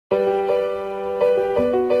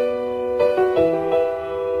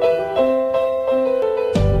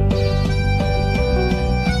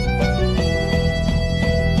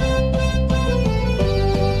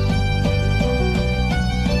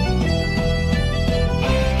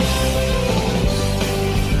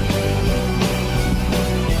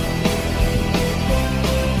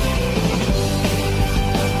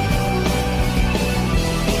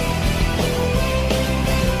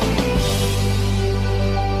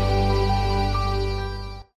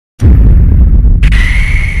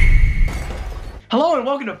Hello and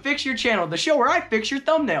welcome to Fix Your Channel, the show where I fix your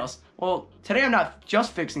thumbnails. Well, today I'm not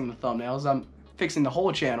just fixing the thumbnails, I'm fixing the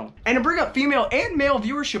whole channel. And to bring up female and male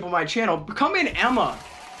viewership on my channel, come in Emma.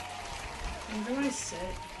 Where do I sit?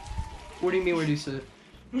 What do you mean, where do you sit?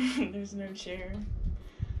 There's no chair.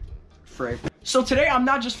 Frick. So today I'm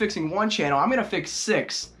not just fixing one channel, I'm gonna fix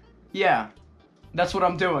 6. Yeah, that's what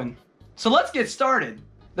I'm doing. So let's get started.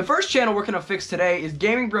 The first channel we're gonna fix today is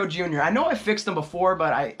Gamingbrojr Jr. I know I fixed him before,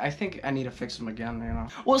 but I think I need to fix him again, you know.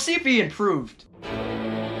 We'll see if he improved.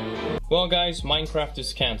 Well guys, Minecraft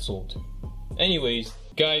is cancelled. Anyways,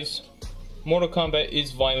 guys, Mortal Kombat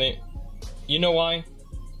is violent. You know why?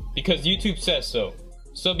 Because YouTube says so.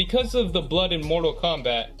 So because of the blood in Mortal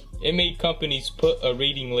Kombat, it made companies put a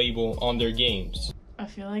rating label on their games. I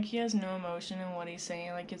feel like he has no emotion in what he's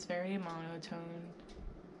saying, like it's very monotone.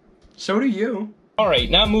 So do you.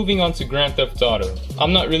 Alright, now moving on to Grand Theft Auto.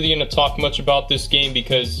 I'm not really gonna talk much about this game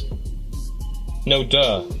because... no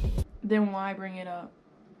duh. Then why bring it up?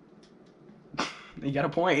 You got a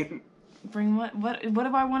point. Bring what? What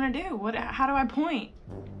do I want to do? How do I point?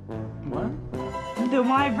 What? Then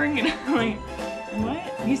why bring it up? Like,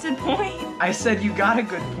 what? You said point? I said you got a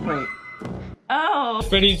good point. Oh.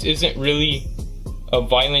 Freddy's isn't really a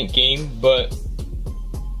violent game, but...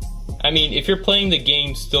 I mean, if you're playing the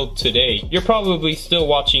game still today, you're probably still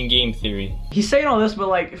watching Game Theory. He's saying all this, but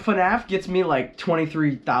like, FNAF gets me like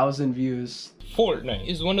 23,000 views. Fortnite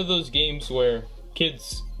is one of those games where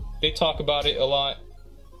kids, they talk about it a lot,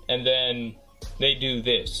 and then they do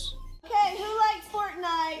this. Okay, who likes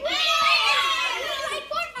Fortnite? We like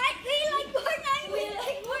Fortnite! We like Fortnite! We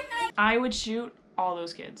like Fortnite! I would shoot all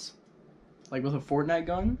those kids. Like with a Fortnite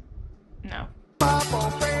gun? No.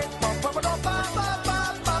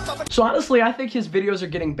 So honestly, I think his videos are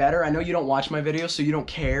getting better. I know you don't watch my videos, so you don't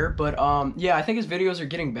care, but yeah, I think his videos are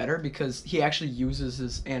getting better because he actually uses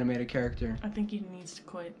his animated character. I think he needs to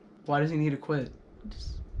quit. Why does he need to quit?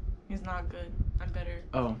 He's not good. I'm better.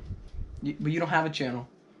 Oh, but you don't have a channel.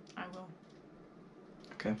 I will.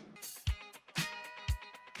 Okay.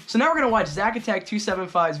 So now we're gonna watch Zack Attack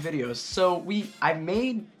 275's videos. So I've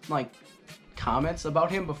made like comments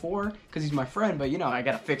about him before because he's my friend, but you know I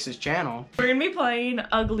gotta fix his channel. We're gonna be playing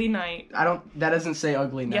Ugly Night. That doesn't say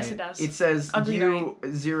Ugly Night. Yes, it does. It says Ugly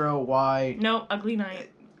U0Y. No, Ugly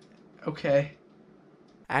Night. Okay.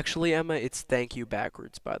 Actually, Emma, it's thank you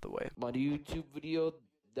backwards, by the way. My YouTube video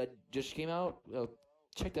that just came out,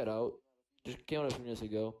 check that out. Just came out a few minutes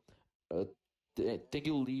ago. Thank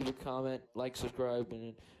you. Leave a comment, like, subscribe,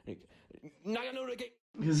 and knock that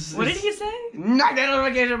notification. What did he say? Knock that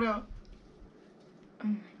notification bell. Oh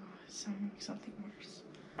my god, something worse.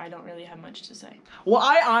 I don't really have much to say. Well,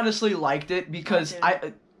 I honestly liked it because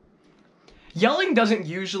yelling doesn't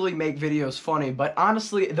usually make videos funny, but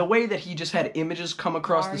honestly, the way that he just had images come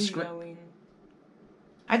across the screen,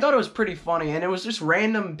 I thought it was pretty funny, and it was just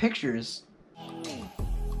random pictures.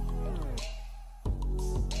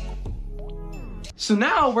 So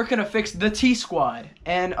now we're gonna fix the T-Squad,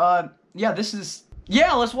 and yeah,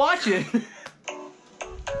 let's watch it.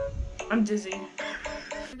 I'm dizzy.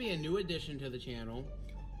 There's gonna be a new addition to the channel,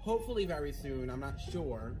 hopefully very soon. I'm not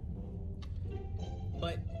sure,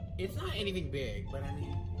 but it's not anything big. But I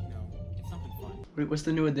mean, you know, it's something fun. What's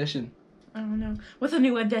the new addition? I don't know. What's a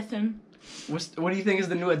new addition? What do you think is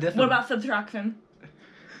the new addition? What about subtraction?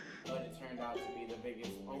 But it turned out to be the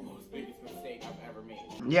almost biggest mistake I've ever made.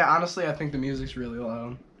 Yeah, honestly, I think the music's really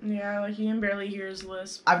loud. Yeah, like you can barely hear his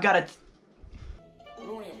lisp. I've got I've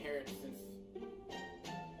been wanting a parrot since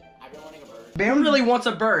I've been wanting a bird. Bam really wants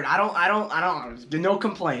a bird. I don't. No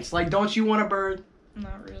complaints. Like, don't you want a bird?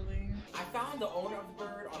 Not really. I found the owner of the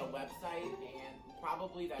bird on a website, and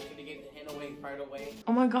probably that should have given the hint away right away.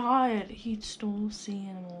 Oh my god, he stole sea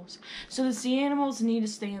animals. So the sea animals need to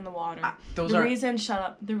stay in the water. Shut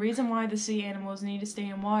up. The reason why the sea animals need to stay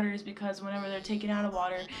in water is because whenever they're taken out of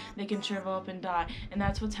water, they can shrivel up and die. And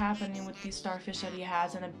that's what's happening with these starfish that he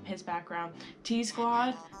has in his background.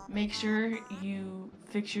 T-Squad, make sure you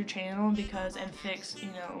fix your channel and fix, you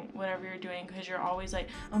know, whatever you're doing, because you're always like,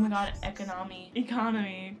 oh my god,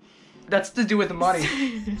 economy. That's to do with the money.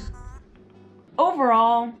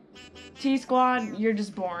 Overall, T-Squad, you're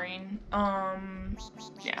just boring.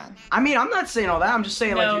 Yeah. I mean, I'm not saying all that. I'm just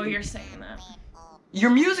saying, like... No, you're saying that. Your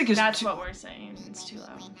music is That's what we're saying. It's too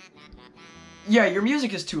loud. Yeah, your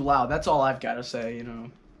music is too loud. That's all I've got to say, you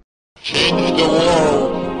know. Change the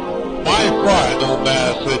world. My final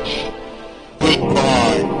message.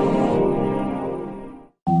 Goodbye.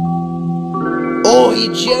 Oi,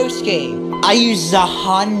 Josuke. I use the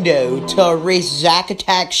Hondo to erase Zack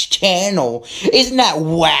Attack's channel. Isn't that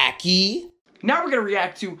wacky? Now we're gonna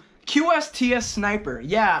react to Qsts Sniper.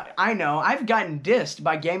 Yeah, I know. I've gotten dissed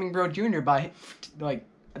by Gamingbrojr Jr. by, like,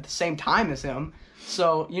 at the same time as him.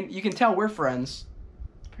 So, you can tell we're friends.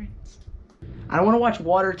 I don't want to watch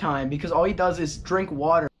Water Time because all he does is drink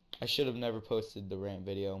water. I should have never posted the rant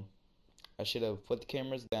video. I should have put the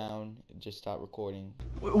cameras down and just stopped recording.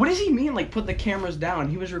 What does he mean, like, put the cameras down?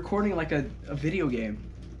 He was recording, like, a video game.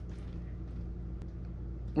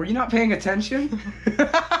 Were you not paying attention?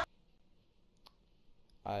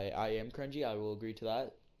 I am cringy, I will agree to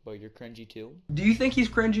that. But you're cringy too. Do you think he's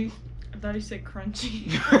cringy? I thought he said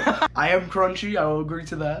crunchy. I am crunchy, I will agree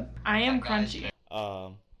to that. I am crunchy.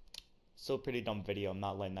 Still pretty dumb video, I'm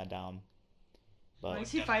not letting that down. But why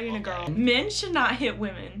is he fighting a girl? Men should not hit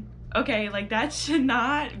women. Okay, like that should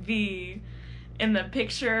not be in the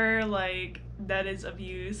picture, like that is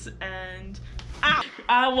abuse. And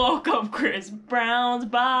I woke up Chris Brown's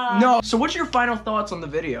bye. No, so what's your final thoughts on the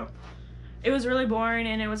video? It was really boring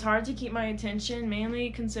and it was hard to keep my attention, mainly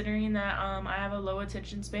considering that I have a low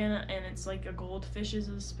attention span and it's like a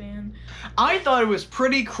goldfish's span. I thought it was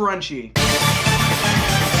pretty crunchy.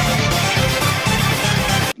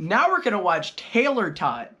 Now we're gonna watch Taylor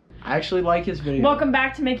Tot. I actually like his video. Welcome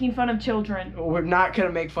back to making fun of children. We're not gonna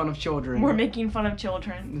make fun of children. We're making fun of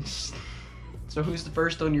children. So who's the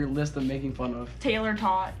first on your list of making fun of? Taylor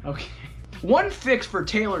Tot. Okay. One fix for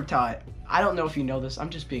Taylor Tot. I don't know if you know this. I'm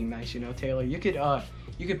just being nice, you know, Taylor. You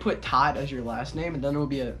could put Tot as your last name, and then there will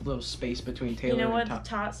be a little space between Taylor and Tot. You know what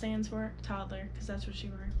Tot stands for? Toddler, because that's what she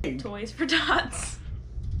wore. Toys for Tots.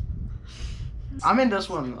 I'm in this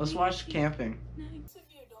one. Let's watch camping. Most of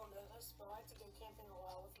you don't know this, but I like to go camping a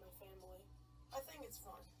lot with my family. I think it's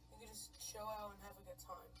fun. You can just chill out and have a good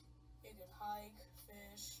time. You can hike,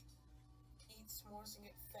 fish, eat s'mores, and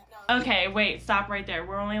get fat. Okay, wait, stop right there.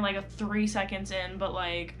 We're only like 3 seconds in, but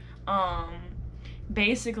like,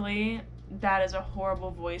 basically, that is a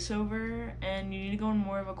horrible voiceover, and you need to go in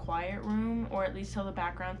more of a quiet room, or at least tell the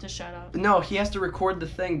background to shut up. No, he has to record the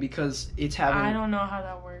thing because it's having... I don't know how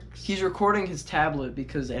that works. He's recording his tablet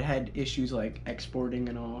because it had issues like exporting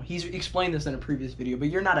and all. He's explained this in a previous video, but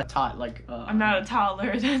you're not a tot, like... I'm not a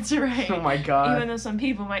toddler, that's right. Oh my god. Even though some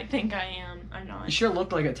people might think I am, I'm not. You sure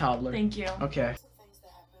looked like a toddler. Thank you. Okay.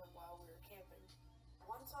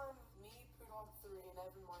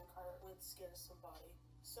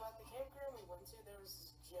 So at the campground we went to, there was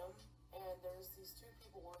this gym, and there was these two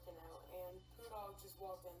people working out, and Poodog just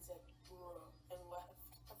walked in and said, bruh, and left.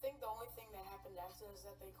 I think the only thing that happened after is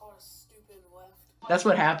that they called us stupid and left. That's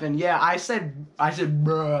what happened, yeah, I said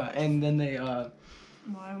bruh, and then they, Why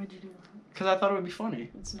would you do that? Because I thought it would be funny.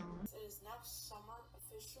 It's not. It is now summer,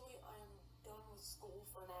 officially. I am done with school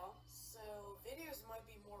for now, so videos might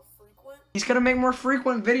be more frequent. He's gonna make more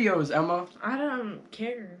frequent videos, Emma. I don't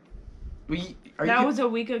care. That was a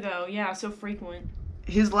week ago, yeah, so frequent.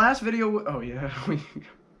 His last video, oh yeah.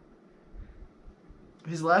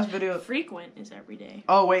 His last video. Frequent is every day.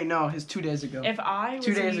 Oh wait, no, his 2 days ago. If I was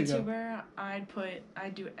a YouTuber, ago.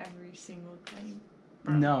 I'd do every single thing.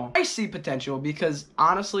 Bro. No. I see potential because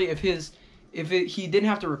honestly, if he didn't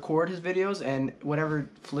have to record his videos and whatever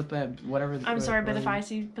I'm sorry, but if I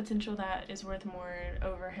see potential, that is worth more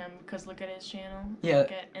over him because look at his channel. Yeah.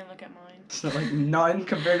 Look at mine. So like none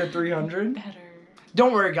compared to 300. Better.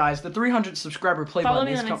 Don't worry, guys. The 300 subscriber play Follow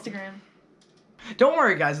button is me on Instagram. Don't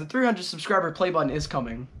worry, guys. The 300 subscriber play button is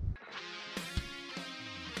coming.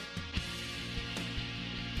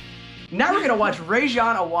 Now we're gonna watch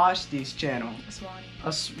Rajan Awasth's channel. It's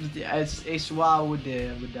Aswa with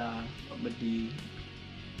the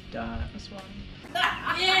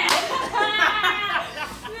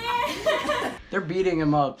They're beating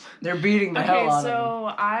him up. They're beating the hell out of him. Okay,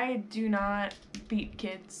 so I do not beat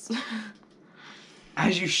kids.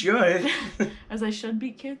 As you should. As I should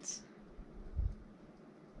beat kids.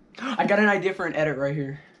 I got an idea for an edit right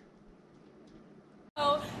here.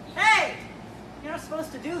 Oh, hey! You're not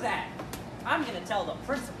supposed to do that. I'm gonna tell the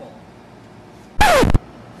principal.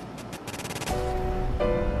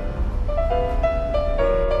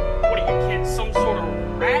 What are you kids, some sort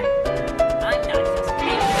of rat? I'm not just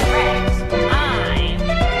taking rats. I'm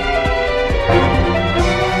a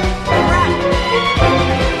rat.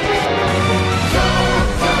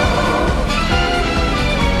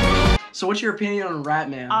 So what's your opinion on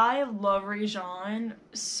Ratman? I love Rajan,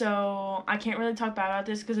 so I can't really talk bad about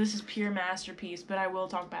this because this is pure masterpiece, but I will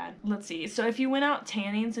talk bad. Let's see. So if you went out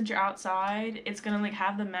tanning since you're outside, it's gonna like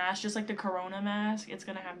have the mask, just like the Corona mask. It's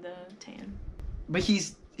gonna have the tan. But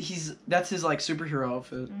that's his like superhero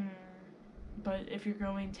outfit. But if you're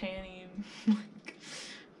going tanning, like,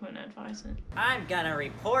 wouldn't advise it. I'm gonna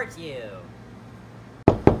report you. Swatty. 'Cause I thought it would be funny. It's not. I'm gonna report you. What are you kids, some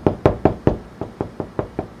sort of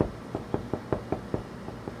rat? I'm not just taking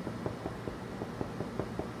rats. I'm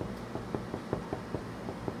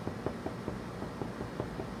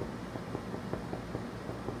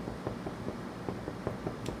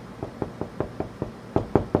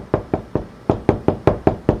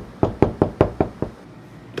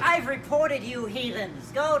reported, you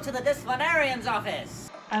heathens. Go to the disciplinarian's office.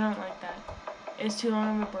 I don't like that. It's too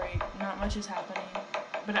long of a break. Not much is happening.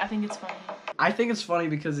 But I think it's funny. I think it's funny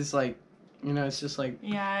because it's like, you know, it's just like...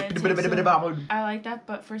 Yeah, I like that,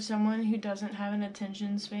 but for someone who doesn't have an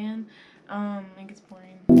attention span, I think it's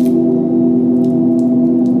boring.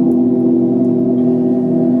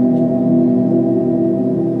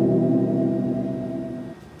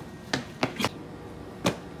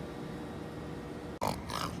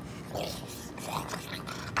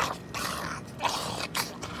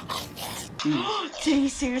 Did he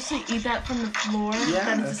seriously eat that from the floor? Yeah.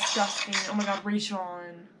 That is disgusting. Oh my god,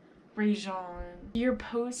 Rajan. You're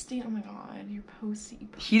posting. Oh my god, you're posting.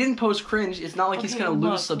 He didn't post cringe. It's not like he's gonna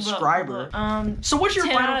lose subscriber. Look. So what's your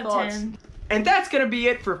 10 final out of thoughts? 10. And that's gonna be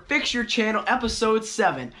it for Fix Your Channel episode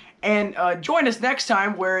 7. And join us next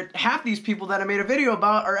time where half these people that I made a video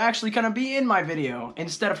about are actually gonna be in my video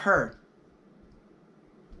instead of her.